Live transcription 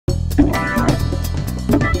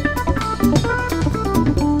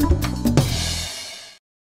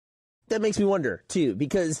that makes me wonder, too,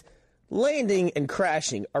 because landing and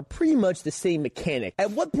crashing are pretty much the same mechanic.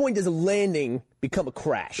 At what point does a landing become a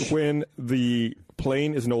crash? When the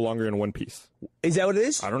plane is no longer in one piece. Is that what it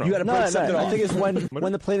is? I don't know. You got to break something off. I think it's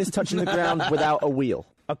when the plane is touching the ground without a wheel.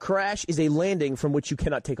 A crash is a landing from which you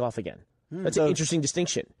cannot take off again. That's an interesting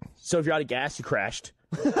distinction. So if you're out of gas, you crashed.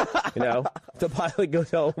 The pilot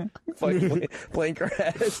goes home. Plane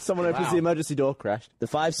crash. Someone opens the emergency door, crashed. The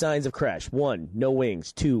 5 signs of crash. 1, no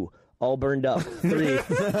wings. 2, all burned up. 3,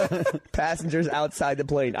 passengers outside the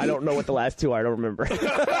plane. I don't know what the last 2 are. I don't remember.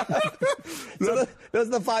 Those are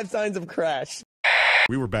the 5 signs of crash.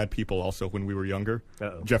 We were bad people also when we were younger.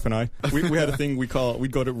 Jeff and I. We had a thing we'd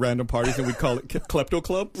go to random parties and we'd call it Klepto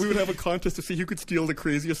Club. We would have a contest to see who could steal the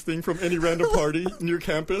craziest thing from any random party near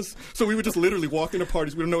campus. So we would just literally walk into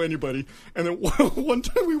parties. We don't know anybody. And then one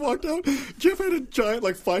time we walked out, Jeff had a giant,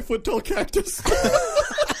 5-foot tall cactus.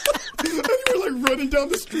 And we were running down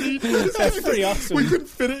the street. That's pretty awesome. We couldn't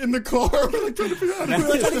fit it in the car. We're trying to figure out how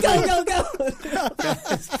to Go.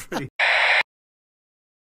 That's pretty.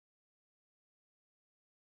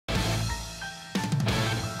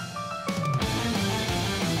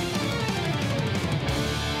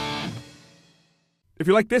 If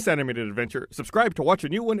you like this animated adventure, subscribe to watch a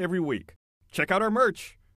new one every week. Check out our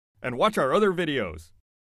merch, and watch our other videos.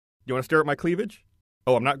 You want to stare at my cleavage?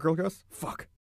 Oh, I'm not Girl Gus? Fuck.